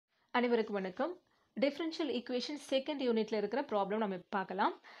அனைவருக்கும் வணக்கம். Differential equation second யூனிட்ல இருக்கிற ப்ராப்ளம் நம்ம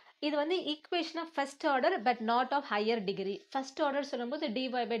பார்க்கலாம். இது வந்து equation of first order but not of higher degree. First order சொல்லும்போது dy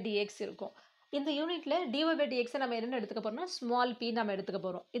by dx இருக்கும். இந்த யூனிட்ல dy by dx நம்ம என்ன எடுத்துக்க போறோம்னா ஸ்மால் p நம்ம எடுத்துக்க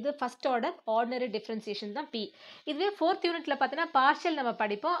போறோம். இது ஃபர்ஸ்ட் ஆர்டர் ஆர்டினரி டிஃபரன்சியேஷன் தான் p. இதுவே ஃபோர்த் யூனிட்ல பார்த்தீங்கன்னா பார்ஷியல் நம்ம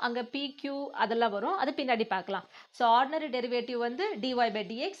படிப்போம். அங்க p q அதெல்லாம் வரும். அது பின்னாடி பார்க்கலாம். ஸோ ஆர்டினரி டெரிவேட்டிவ் வந்து dy by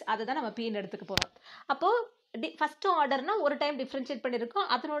dx அதை தான் நம்ம p ன்னு எடுத்துக்க போறோம். அப்போ ஃபர்ஸ்ட் ஆர்டர்னா ஒரு டைம் டிஃபரன்ஷியேட் பண்ணியிருக்கோம்.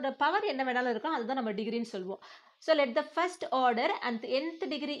 அதனோட பவர் என்ன வேணாலும் இருக்கும். அதுதான் நம்ம டிகிரின்னு சொல்லுவோம். So let the first order and nth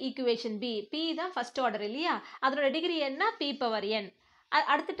degree equation B. B தான் ஃபர்ஸ்ட் ஆர்டர் இல்லையா? அதனோட டிகிரி என்ன? B power n.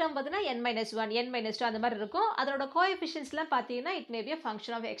 அடுத்த டேர்ம் பார்த்தீங்கன்னா n-1 n-2 அந்த மாதிரி இருக்கும். அதனோட கோஎஃபிஷியன்ஸ்லாம் பார்த்தீங்கன்னா it may be a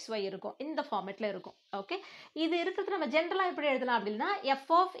function of xy இருக்கும். இந்த ஃபார்மேட்ல இருக்கும். ஓகே, இது இருக்கிறது நம்ம ஜென்ரலா எப்படி எழுதலாம் அப்படின்னா f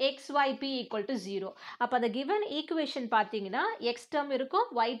of xyp equal to 0. அப்போ அந்த given ஈக்குவேஷன் பார்த்தீங்கன்னா x டேர்ம் இருக்கும்,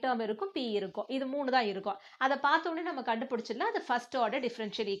 y டேர்ம் இருக்கும், p இருக்கும். இது மூணு தான் இருக்கும். அதை பார்த்த உடனே நம்ம கண்டுபிடிச்சிடலாம் அது ஃபர்ஸ்ட் ஆர்டர்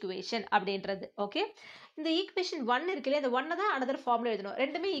டிஃபரன்ஷியல் ஈக்குவேஷன் அப்படின்றது. ஓகே, இந்த ஈக்குவேஷன் 1 இருக்கு இல்லையா, இந்த 1 தான் அனதர் ஃபார்ம்ல எழுதணும்.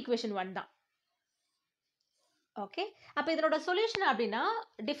 ரெண்டுமே ஈக்குவேஷன் 1 தான். ஓகே, அப்போ இதனோட சொல்யூஷன் அப்படின்னா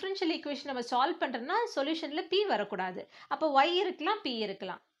டிஃபரன்ஷியல் ஈக்குவேஷன் நம்ம சால்வ் பண்ணுறோம்னா சொல்யூஷனில் p வரக்கூடாது. அப்போ y இருக்கலாம், p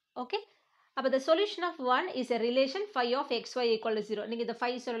இருக்கலாம். ஓகே, அப்போ the solution of 1 is a relation phi of xy equal to 0. நீங்கள் இந்த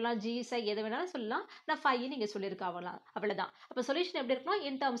phi சொல்லலாம், g psi எது வேணாலும் சொல்லலாம். நான் phi நீங்கள் சொல்லியிருக்க அவ்வளோதான். அப்போ சொல்யூஷன் எப்படி இருக்கணும்?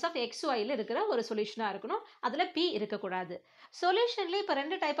 in terms of xyல இருக்கிற ஒரு சொல்யூஷனாக இருக்கணும். அதில் p இருக்கக்கூடாது. சொல்யூஷன்லேயே இப்போ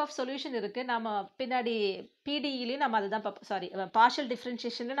ரெண்டு டைப் ஆஃப் சொல்யூஷன் இருக்குது. நம்ம பின்னாடி பிடிஇலையும் நம்ம அதை தான் பார்ப்போம். சாரி, பார்ஷியல்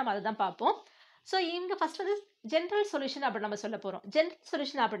டிஃபரன்ஷியேஷன்லையும் நம்ம அதை தான் பார்ப்போம். ஸோ இங்கே ஃபர்ஸ்ட் வந்து ஜென்ரல் சொல்யூஷன் அப்படி நம்ம சொல்ல போகிறோம். ஜென்ரல்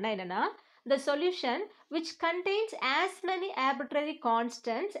சொல்யூஷன் அப்படின்னா என்னன்னா the solution which contains as many arbitrary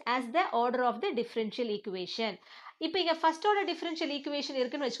constants as the order of the differential equation. இப்போ இங்கே ஃபர்ஸ்ட் ஆர்டர் டிஃபரன்ஷியல் ஈக்குவேஷன்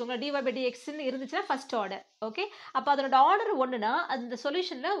இருக்குன்னு வச்சுக்கோங்க. dy by dxன்னு இருந்துச்சுன்னா ஃபர்ஸ்ட் ஆர்டர். ஓகே, அப்போ அதனோட ஆர்டர் ஒன்றுனா அந்த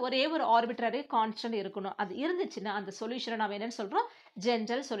சொல்யூஷனில் ஒரே ஒரு ஆர்பிட்ரரி கான்ஸ்டன்ட் இருக்கணும். அது இருந்துச்சுன்னா அந்த சொல்யூஷனை நம்ம என்னன்னு சொல்கிறோம்?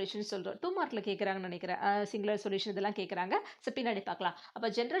 ஜென்ரல் சொல்யூஷன் சொல்கிறோம். 2 மார்க்கில் கேட்குறாங்கன்னு நினைக்கிறேன். சிங்குலர் சொல்யூஷன் இதெல்லாம் கேட்குறாங்க. ஸோ பின்னாடி பார்க்கலாம். அப்போ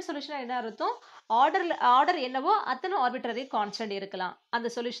ஜென்ரல் சொல்யூஷன் என்ன அர்த்தம்? ஆர்டர் என்னவோ அத்தனை ஆர்பிட்ரரி கான்ஸ்டன்ட் இருக்கலாம்.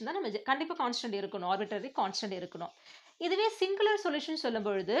 அந்த சொல்யூஷன் தான் நம்ம கண்டிப்பாக கான்ஸ்டன்ட் இருக்கணும், ஆர்பிட்ரரி கான்ஸ்டன்ட் இருக்கணும். இதுவே சிங்குலர் சொல்யூஷன் சொல்லும்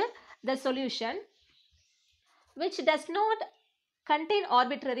பொழுது the solution which does not contain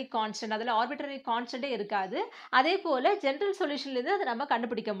arbitrary constant, அதில் arbitrary constant இருக்காது. அதே போல் ஜென்ரல் சொல்யூஷன்லேருந்து அதை நம்ம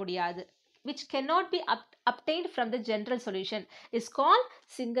கண்டுபிடிக்க முடியாது. which cannot be obtained from the general solution is called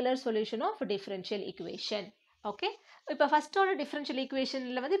singular solution of differential equation. Okay, இப்போ ஃபர்ஸ்ட் ஆர்டர் டிஃபரன்ஷியல்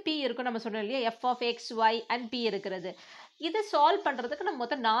ஈக்குவேஷனில் வந்து p இருக்கும் நம்ம சொன்னோம் இல்லையா, f of x, y and p இருக்கிறது. இதை சால்வ் பண்ணுறதுக்கு நம்ம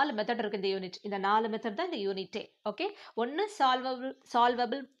மொத்தம் 4 மெத்தட் இருக்குது இந்த யூனிட். இந்த 4 மெத்தட் தான் இந்த யூனிட்டே. ஓகே, ஒன்று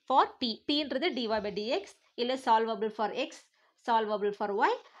solvable for p, pன்றது dy by dx, இல்லை solvable for x, solvable for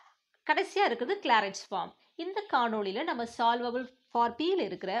y, கடைசியாக இருக்குது கிளாரன்ஸ் ஃபார்ம். இந்த காணொலியில் நம்ம சால்வபிள் ஃபார் பியில்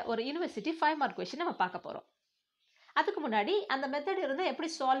இருக்கிற ஒரு யூனிவர்சிட்டி 5 மார்க் கொஸ்டின் நம்ம பார்க்க போகிறோம். அதுக்கு முன்னாடி அந்த மெத்தட் இருந்தால் எப்படி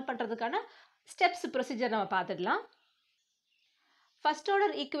சால்வ் பண்ணுறதுக்கான ஸ்டெப்ஸ் ப்ரொசீஜர் நம்ம பார்த்துடலாம். First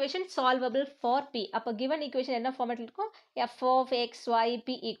order equation solvable for p. அப்போ கிவன் ஈக்குவேஷன் என்ன ஃபார்மேட்டில் இருக்கும்? f of x, y,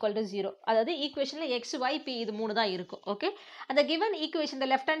 p equal to 0. அதாவது ஈக்குவேஷனில் x, y, p இது மூணு தான் இருக்கும். ஓகே, அந்த கிவன் ஈக்குவேஷன் இந்த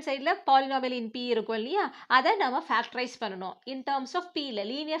லெஃப்ட் ஹேண்ட் சைடில் பாலினாமியல் இன் p இருக்கும் இல்லையா, அதை நம்ம ஃபேக்டரைஸ் பண்ணணும். In terms of pயில்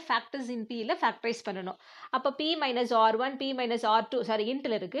linear factors in pயில் factorise பண்ணணும். அப்போ p minus r1, p minus r2 sorry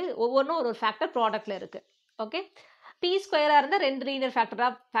இன்ட்டில் இருக்குது. ஒவ்வொன்றும் ஒரு ஃபேக்டர் ப்ராடக்டில் இருக்குது. ஓகே, p ஸ்கொயராக இருந்தால் 2 லீனியர்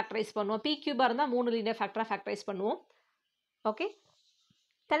ஃபேக்டராக ஃபேக்டரைஸ் பண்ணுவோம். p கியூபாக இருந்தால் 3 லீனியர் ஃபேக்டராக ஃபேக்டரைஸ் பண்ணுவோம். ஓகே,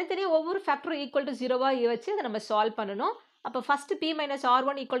 தனித்தனியாக ஒவ்வொரு ஃபேக்டரும் ஈக்குவல் டு 0வாக வச்சு அதை நம்ம சால்வ் பண்ணணும். அப்போ first p minus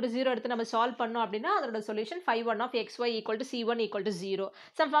r1 equal to 0 எடுத்து நம்ம சால்வ் பண்ணோம் அப்படின்னா அதோட solution 5 of xy equal to c1 equal to 0.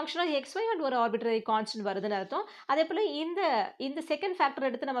 Some function of xy and ஒரு ஆர்பிட்ரரி கான்ஸ்டன்ட் வருதுன்னு அர்த்தம். அதே போல் இந்த செகண்ட் ஃபேக்டர்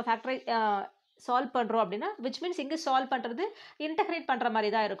எடுத்து நம்ம ஃபேக்டரை சால்வ் பண்ணுறோம் அப்படின்னா விச் மீன்ஸ் இங்கே சால்வ் பண்ணுறது இன்டகிரேட் பண்ணுற மாதிரி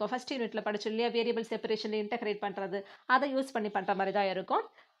தான் இருக்கும். ஃபர்ஸ்ட் யூனிட்டில் படிச்சோம் இல்லையா, வேரியபிள் செப்பரேஷன் இன்டகிரேட் பண்ணுறது, அதை யூஸ் பண்ணி பண்ணுற மாதிரி தான் இருக்கும்.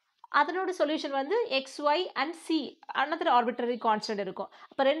 அதனோட சொல்யூஷன் வந்து X, Y and C another arbitrary constant இருக்கும்.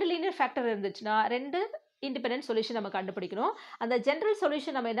 அப்போ 2 லீனியர் ஃபேக்டர் இருந்துச்சுன்னா 2 இண்டிபெண்டன்ட் சொல்யூஷன் நம்ம கண்டுபிடிக்கணும். அந்த ஜென்ரல்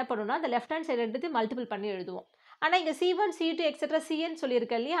சொல்யூஷன் நம்ம என்ன பண்ணணும்னா அந்த லெஃப்ட் ஹேண்ட் சைடு எடுத்து மல்டிபிள் பண்ணி எழுதுவோம். ஆனால் இங்கே C1, C2 எக்ஸெட்ரா CN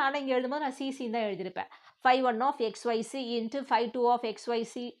சொல்லியிருக்கேன் இல்லையா, ஆனால் இங்கே எழுதும்போது நான் CC தான் எழுதியிருப்பேன். 5 of xyc into 5 of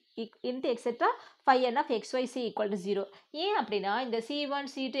xyc into etcetera 5n of xyc equal to 0. ஏன் அப்படின்னா இந்த C1,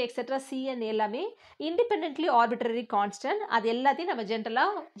 C2 எக்ஸெட்ரா CN எல்லாமே இண்டிபெண்ட்லி ஆர்பிட்ரரி கான்ஸ்டன்ட். அது எல்லாத்தையும் நம்ம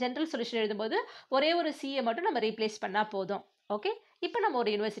ஜென்ரல் சொல்யூஷன் எழுதும்போது ஒரே ஒரு சியை மட்டும் நம்ம ரீப்ளேஸ் பண்ணால் போதும். ஓகே, இப்போ நம்ம ஒரு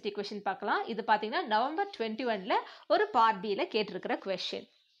யூனிவர்சிட்டி கொஸ்டின் பார்க்கலாம். இது பார்த்தீங்கன்னா November 21 ஒரு பார்ட் பியில் கேட்டிருக்கிற கொஸ்டின்.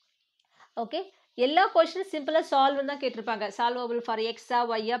 ஓகே, எல்லா கொஸ்டினும் சிம்பிளாக சால்வ் தான் கேட்டிருப்பாங்க. சால்வபிள் ஃபார் எக்ஸா,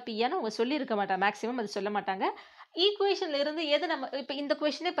 ஒய்யா, பியான்னு அவங்க சொல்லியிருக்க மாட்டாங்க. மேக்ஸிமம் அது சொல்ல மாட்டாங்க. ஈக்குவேஷன்ல இருந்து எது நம்ம இப்போ இந்த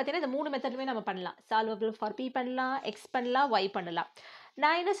கொஸ்டினே பார்த்தீங்கன்னா இந்த 3 மெத்தடுமே நம்ம பண்ணலாம். சால்வபிள் ஃபார் p பண்ணலாம், x பண்ணலாம், y பண்ணலாம்.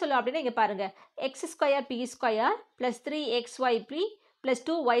 நான் என்ன சொல்லுவேன் அப்படின்னா இங்கே பாருங்க, x square p square plus 3xyp plus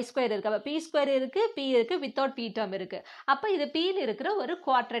 2y square இருக்குது. அப்போ p ஸ்கொயர் இருக்குது, p இருக்குது, வித்தவுட் p டேர்ம் இருக்குது. அப்போ இது pயில் இருக்கிற ஒரு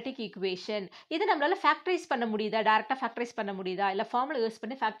குவாட்ரட்டிக் ஈக்குவேஷன். இது நம்மளால் ஃபேக்டரைஸ் பண்ண முடியுதா, டேரெக்டாக ஃபேக்டரைஸ் பண்ண முடியுதா, இல்லை ஃபார்முலா யூஸ்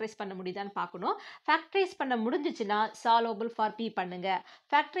பண்ணி ஃபேக்டரைஸ் பண்ண முடியுதான்னு பார்க்கணும். ஃபேக்டரைஸ் பண்ண முடிஞ்சிச்சுன்னா சால்வபிள் ஃபார் p பண்ணுங்க.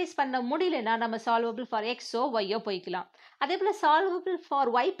 ஃபேக்டரைஸ் பண்ண முடியலன்னா நம்ம சால்வபிள் ஃபார் எக்ஸோ ஒய்யோ போய்க்கலாம். அதே போல் சால்வபிள்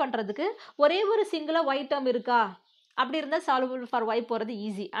ஃபார் y பண்ணுறதுக்கு ஒரே ஒரு சிங்கிளாக y டேர்ம் இருக்கா, அப்படி இருந்தால் சால்வபிள் ஃபார் y போகிறது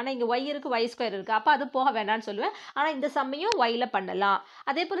ஈஸி. ஆனால் இங்கே y இருக்குது, y ஸ்கொயர் இருக்குது, அப்போ அது போக வேண்டாம்னு சொல்லுவேன். ஆனால் இந்த சம்மையும் yல பண்ணலாம்.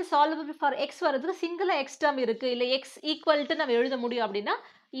 அதே போல் சால்வபிள் ஃபார் x வரதுக்கு சிங்கிளாக x டேர்ம் இருக்குது, இல்லை x ஈக்குவல்ட்டு நம்ம எழுத முடியும் அப்படின்னா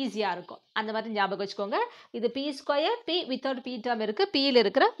ஈஸியாக இருக்கும். அந்த மாதிரி ஞாபகம் வச்சுக்கோங்க. இது p square, p without p term இருக்குது, pயில்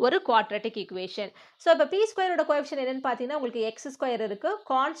இருக்கிற ஒரு குவாட்ரட்டிக் ஈக்குவேஷன். ஸோ இப்போ p ஸ்கொயரோட கோஎஃபிஷியன்ட் என்னென்னு பார்த்தீங்கன்னா உங்களுக்கு x ஸ்கொயர் இருக்குது,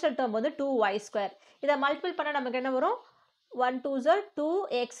 கான்ஸ்டன்ட் டேர்ம் வந்து 2y ஸ்கொயர். இதை மல்டிபிள் பண்ணால் நமக்கு என்ன வரும், 1 2s are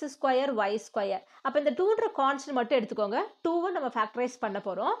 2x square y square. அப்போ இந்த 2ன்ற கான்ஸ்டன்ட் மட்டும் எடுத்துக்கோங்க. 2வை நம்ம ஃபேக்டரைஸ் பண்ண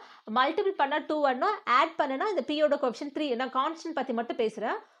போகிறோம். மல்டிபிள் பண்ணால் 2 வரணும், ஆட் பண்ணனா இந்த பியோட கோஎஃபிஷியன்ட் 3. நான் கான்ஸ்டன்ட் பற்றி மட்டும்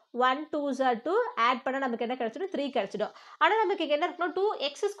பேசுகிறேன். 1 2s are 2, ஆட் பண்ணால் நமக்கு என்ன கிடச்சிடும், 3 கிடச்சிடும். ஆனால் நமக்கு என்ன இருக்கணும்,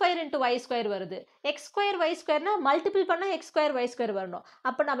 2x square into y square வருது. x ஸ்கொயர் y ஸ்கொயர்னா மல்டிபிள் பண்ணால் x ஸ்கொயர் y ஸ்கொயர் வரணும்.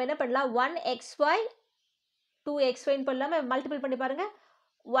 அப்போ நம்ம என்ன பண்ணலாம், 1xy 2xyன்னு பண்ணலாமல் மல்டிபிள் பண்ணி பாருங்கள்.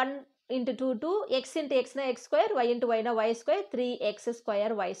 1 into 2 2, x into x na x square, y into y na y square, 3x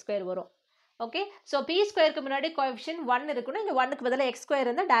square y square வரும். ஓகே, ஸோ p ஸ்கொயருக்கு முன்னாடி கோஎஃபிஷியன்ட் 1 இருக்குன்னா இங்கே 1க்கு பதிலாக x ஸ்கொயர்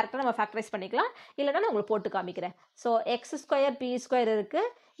இருந்தால் டேரெக்டாக நம்ம ஃபேக்டரைஸ் பண்ணிக்கலாம். இல்லைனா நான் உங்களுக்கு போட்டு காமிக்கிறேன். So x square p square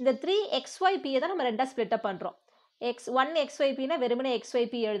இருக்குது. இந்த 3xyp தான் நம்ம ரெண்டாக ஸ்ப்ளிட்டப் பண்ணுறோம். 1xypனா வெறுமனே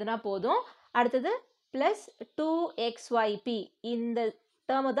xyp எழுதுனா போதும். அடுத்தது ப்ளஸ் 2xyp, இந்த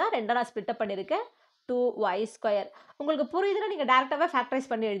டேர்மு தான் ரெண்டாக நான் ஸ்ப்ளிட்டப் பண்ணியிருக்கேன். 2y square. உங்களுக்கு புரியுதுன்னா நீங்கள் டேரெக்டாகவே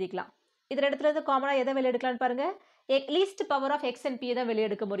ஃபேக்டரைஸ் பண்ணி எழுதிக்கலாம். இதில் இடத்துல இருந்து காமனாக எதை வெளியே எடுக்கலான்னு பாருங்கள். Least power of X and B தான் வெளியே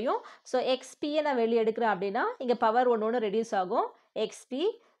எடுக்க முடியும். ஸோ எக்ஸ்பியை நான் வெளியே எடுக்கிறேன் அப்படின்னா இங்கே பவர் ஒன்று ரெடியூஸ் ஆகும். எக்ஸ்பி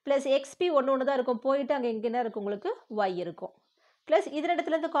ப்ளஸ் எக்ஸ்பி ஒன்று தான் இருக்கும், போயிட்டு அங்கே இங்கே என்ன இருக்கும், உங்களுக்கு ஒய் இருக்கும். ப்ளஸ் இதில்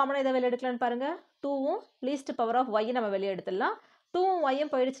இடத்துல இருந்து காமனாக எதை வெளியே எடுக்கலான்னு பாருங்கள். 2வும் லீஸ்ட் பவர் ஆஃப் ஒய் நம்ம வெளியே எடுத்துடலாம். 2வும்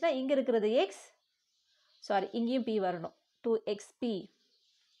ஒய்யும் போயிடுச்சுன்னா இங்கே இருக்கிறது எக்ஸ், சாரி இங்கேயும் பி வரணும், 2xp.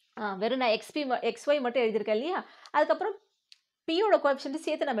 வெறும் நான் xy மட்டும் எழுதியிருக்கேன் இல்லையா. அதுக்கப்புறம் பியோட கோஎஃபிஷியன்ட்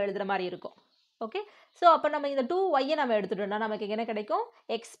சேர்த்து நம்ம எழுதுகிற மாதிரி இருக்கும். ஓகே, ஸோ அப்போ நம்ம இந்த 2yயை நம்ம எடுத்துட்டோம்னா நமக்கு என்ன கிடைக்கும்,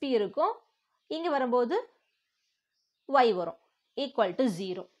 xp இருக்கும். இங்கே வரும்போது y வரும், ஈக்குவல் டு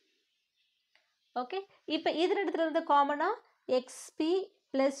 0. ஓகே, இப்போ இதில் இடத்துல இருந்து காமனாக xp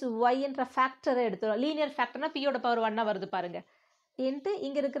ப்ளஸ் ஒய்ன்ற ஃபேக்டரை எடுத்துடும். லீனியர் ஃபேக்டர்னா பியோட பவர் 1 வருது பாருங்கள். இன்ட்டு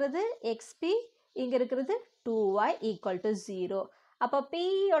இங்கே இருக்கிறது xp, இங்கே இருக்கிறது 2y ஈக்குவல் டு 0. அப்போ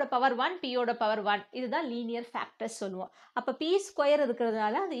பியோட பவர் 1, பியோட பவர் 1, இதுதான் லீனியர் ஃபேக்டர்ஸ் சொல்லுவோம். அப்போ பி ஸ்கொயர்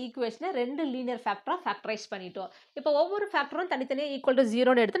இருக்கிறதுனால அந்த ஈக்குவேஷனை 2 லீனியர் ஃபேக்டராக ஃபேக்டரைஸ் பண்ணிட்டோம். இப்போ ஒவ்வொரு ஃபேக்டரும் தனித்தனியாக ஈக்குவல் டு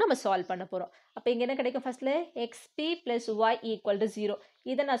 0ன்னு எடுத்து நம்ம சால்வ் பண்ண போகிறோம். அப்போ இங்கே என்ன கிடைக்கும், ஃபர்ஸ்ட்டில் xp plus Y equal to 0,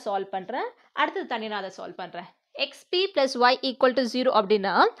 இதை நான் சால்வ் பண்ணுறேன். அடுத்தது தனியாக நான் அதை சால்வ் பண்ணுறேன். xp plus Y equal to 0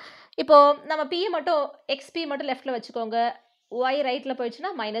 அப்படின்னா இப்போது நம்ம பியை மட்டும் xp மட்டும் லெஃப்ட்டில் வச்சுக்கோங்க, y ரைட்டில்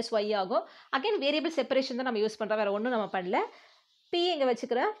போயிடுச்சுன்னா மைனஸ் ஒய் ஆகும். அகைன் வேரியபிள் செப்பரேஷன் தான் நம்ம யூஸ் பண்ணுறோம், வேறு ஒன்றும் நம்ம பண்ணல. p இங்கே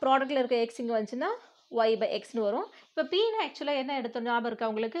வச்சுக்கிறேன், ப்ராடக்ட்டில் இருக்க x இங்கே வந்துச்சுன்னா y by xன்னு வரும். இப்போ pனா ஆக்சுவலாக என்ன எடுத்த ஞாபகம் இருக்கா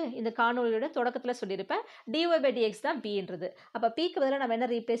உங்களுக்கு, இந்த காணொலியோட தொடக்கத்தில் சொல்லியிருப்பேன், dy by dx தான் pன்றது. அப்போ pக்கு பதிலாக நம்ம என்ன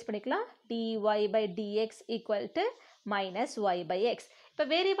ரீப்ளேஸ் பண்ணிக்கலாம், dy by dx equal to minus y by x. இப்போ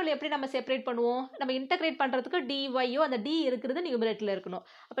வேரியபிள் எப்படி நம்ம செப்பரேட் பண்ணுவோம், நம்ம இன்டகிரேட் பண்ணுறதுக்கு dyயோ அந்த d இருக்கிறது நியூமரேட்டரில் இருக்கணும்.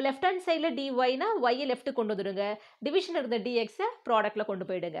 அப்போ லெஃப்ட் ஹேண்ட் சைடில் dyனா y லெஃப்ட்டு கொண்டு வந்துடுங்க, டிவிஷன் இருந்த dxஐ ப்ராடக்ட்டில் கொண்டு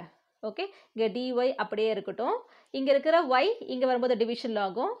போயிடுங்க. ஓகே, இங்கே dy அப்படியே இருக்கட்டும். இங்கே இருக்கிற y இங்கே வரும்போது டிவிஷனில்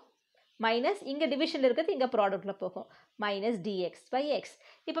ஆகும், மைனஸ் இங்கே டிவிஷனில் இருக்கிறது இங்கே ப்ராடக்ட்டில் போகும், மைனஸ் dx by x.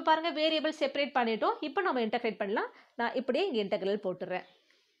 இப்போ பாருங்கள் வேரியபிள் செப்பரேட் பண்ணிட்டோம். இப்போ நம்ம இன்டகிரேட் பண்ணலாம். நான் இப்படியே இங்கே இன்டகிரல் போட்டுறேன்.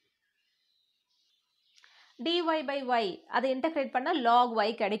 dy by y அதை இன்டகிரேட் பண்ணால் log y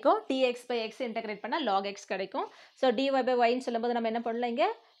கிடைக்கும், dx by x இன்டகிரேட் பண்ணால் log x கிடைக்கும். ஸோ dy by yன்னு சொல்லும்போது நம்ம என்ன பண்ணலாம், இங்கே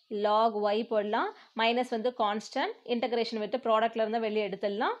log y போடலாம். மைனஸ் வந்து கான்ஸ்டன்ட், இன்டகிரேஷன் விட்டு ப்ராடக்ட்டில் இருந்தால் வெளியே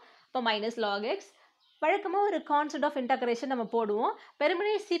எடுத்துடலாம். இப்போ மைனஸ் log x. வழக்கமாக ஒரு கான்ஸ்டன்ட் ஆஃப் இன்டகிரேஷன் நம்ம போடுவோம்.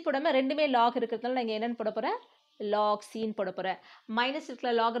 பெருமனே சி போடாமல் ரெண்டுமே லாக் இருக்கிறதுனால நான் இங்கே என்னென்னு போட போகிறேன், லாக் சின்னு போட போகிறேன். மைனஸ்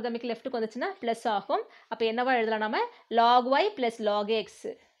இருக்கிற லாகர்தமிக் லெஃப்ட்டுக்கு வந்துச்சுன்னா ப்ளஸ் ஆகும். அப்போ என்னவா எழுதலாம், நம்ம log y plus log x,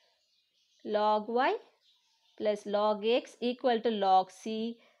 log y plus log x equal to log c.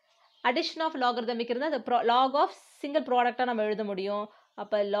 Addition of logarithmic இருந்தால் அந்த லாக் ஆஃப் சிங்கிள் ப்ராடக்டாக நம்ம எழுத முடியும்.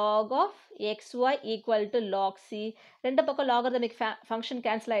 அப்போ log of xy equal to log c. ரெண்டு பக்கம் லாகர்தமிக் ஃபங்க்ஷன்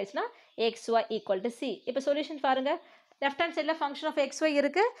கேன்சல் ஆயிடுச்சுன்னா xy ஈக்குவல் டு c. இப்போ சொல்யூஷன் பாருங்கள், லெஃப்ட் ஹேண்ட் சைடில் ஃபங்க்ஷன் ஆஃப் xy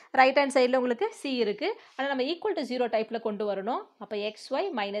இருக்குது, ரைட் ஹேண்ட் சைடில் உங்களுக்கு c இருக்குது. ஆனால் நம்ம ஈக்குவல் டு 0 டைப்பில் கொண்டு வரணும். அப்போ xy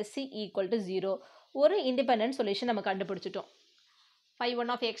minus c equal to 0. ஒரு இண்டிபெண்டன்ட் சொல்யூஷன் நம்ம கண்டுபிடிச்சிட்டோம்.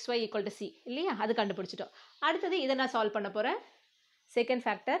 5 of xy equal to c இல்லையா, அது கண்டுபிடிச்சிட்டோம். அடுத்தது இதை நான் சால்வ் பண்ண போகிறேன். Second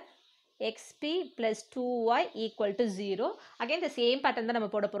factor xp plus 2y equal to 0. Again the same pattern தான் நம்ம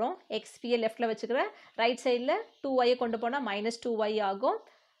போட போகிறோம். xp லெஃப்டில் வச்சுக்கிறேன், ரைட் சைடில் 2y கொண்டு போனால் -2y ஆகும்.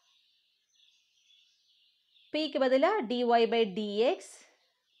 pக்கு பதிலாக dy by dx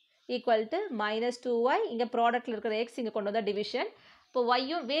equal to -2y. இங்கே ப்ராடக்டில் இருக்கிற x இங்கே கொண்டு வந்தால் டிவிஷன். இப்போ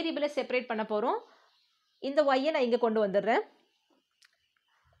yயும் வேரியபிளை செப்பரேட் பண்ண போகிறோம். இந்த yயை நான் இங்கே கொண்டு வந்துடுறேன்.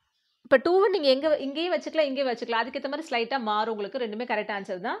 இப்போ 2 நீங்கள் இங்கேயும் வச்சுக்கலாம், இங்கேயும் வச்சுக்கலாம். அதுக்கேற்ற மாதிரி ஸ்லைட்டாக மாறும் உங்களுக்கு. ரெண்டுமே கரெக்ட்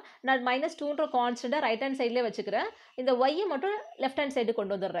ஆன்சர் தான். நான் -2ன்ற கான்ஸ்டண்ட்டாக ரைட் ஹேண்ட் சைட்லேயே வச்சுக்கிறேன். இந்த ஒய்யை மட்டும் லெஃப்ட் ஹேண்ட் சைடு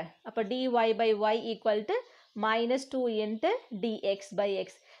கொண்டு வந்துடுறேன். அப்போ dy by y equal to -2 into dx by x.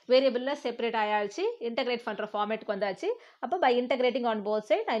 வேரியபிளில் separate ஆயாச்சு, இன்டகிரேட் பண்ணுற ஃபார்மேட்டுக்கு வந்தாச்சு. அப்போ by integrating on both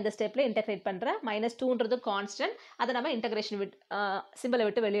side நான் இந்த ஸ்டெப்பில் இன்டகிரேட் பண்ணுறேன். -2ன்றது கான்ஸ்டன்ட், அதை நம்ம இன்டகிரேஷன் சிம்பிளை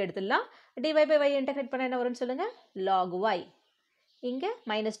விட்டு வெளியே எடுத்துடலாம். dy by y இன்டகிரேட் பண்ண என்ன வரும்னு சொல்லுங்கள், log y. இங்கே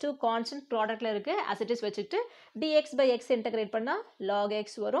 -2 கான்ஸ்டன்ட் ப்ராடக்டில் இருக்குது, as it is வச்சுக்கிட்டு dx by x இன்டகிரேட் பண்ணால் log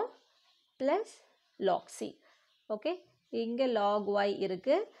x வரும் ப்ளஸ் log c. ஓகே, இங்கே log y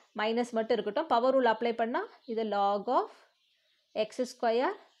இருக்குது, மைனஸ் மட்டும் இருக்கட்டும். பவர் ரூல் அப்ளை பண்ணால் இது log of x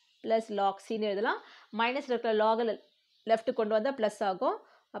square plus log cன்னு எழுதலாம். மைனஸ் இருக்கிற log லெஃப்ட்டு கொண்டு வந்தால் ப்ளஸ் ஆகும்.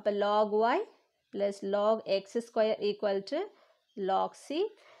 அப்போ log y plus log x square equal to log c.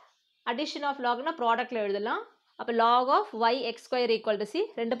 Addition of லாக்னா ப்ராடக்டில் எழுதலாம். அப்போ log of y x square equal to c.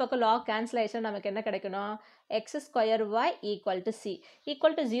 ரெண்டு பக்கம் log கேன்சல் ஆயிடுச்சுன்னா நமக்கு என்ன கிடைக்கணும், x square y equal to c.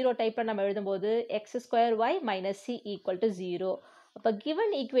 equal to 0 டைப்பில் நம்ம எழுதும்போது x square y minus c equal to 0. அப்போ given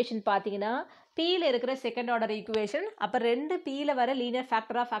ஈக்குவேஷன் பார்த்தீங்கன்னா பியில் இருக்கிற செகண்ட் ஆர்டர் ஈக்குவேஷன். அப்போ ரெண்டு பியில் வர லீனியர்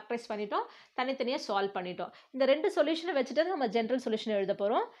ஃபேக்டராக ஃபேக்டரைஸ் பண்ணிட்டோம், தனித்தனியாக சால்வ் பண்ணிட்டோம். இந்த ரெண்டு சொல்யூஷனை வச்சுட்டு நம்ம ஜென்ரல் சொல்யூஷன் எழுத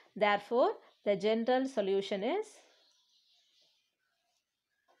போகிறோம். therefore the general solution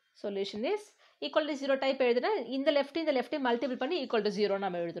is equal to 0 type எழுதுனா இந்த லெஃப்ட் மல்டிபிள் பண்ணி equal to 0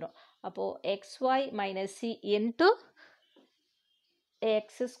 நம்ம எழுதுறோம். அப்போது xy minus c into x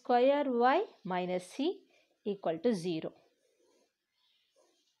square y minus c equal to 0.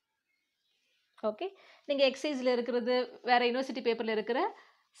 Okay, நீங்கள் எக்ஸசைஸில் இருக்கிறது வேறு யூனிவர்சிட்டி பேப்பரில் இருக்கிற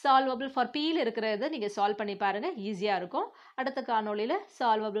சால்வபிள் ஃபார் பியில் இருக்கிறத நீங்கள் சால்வ் பண்ணி பாருங்கள், ஈஸியாக இருக்கும். அடுத்த காணொளியில்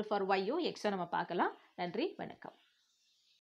சால்வபிள் ஃபார் ஒய்யும் எக்ஸும் நம்ம பார்க்கலாம். நன்றி, வணக்கம்.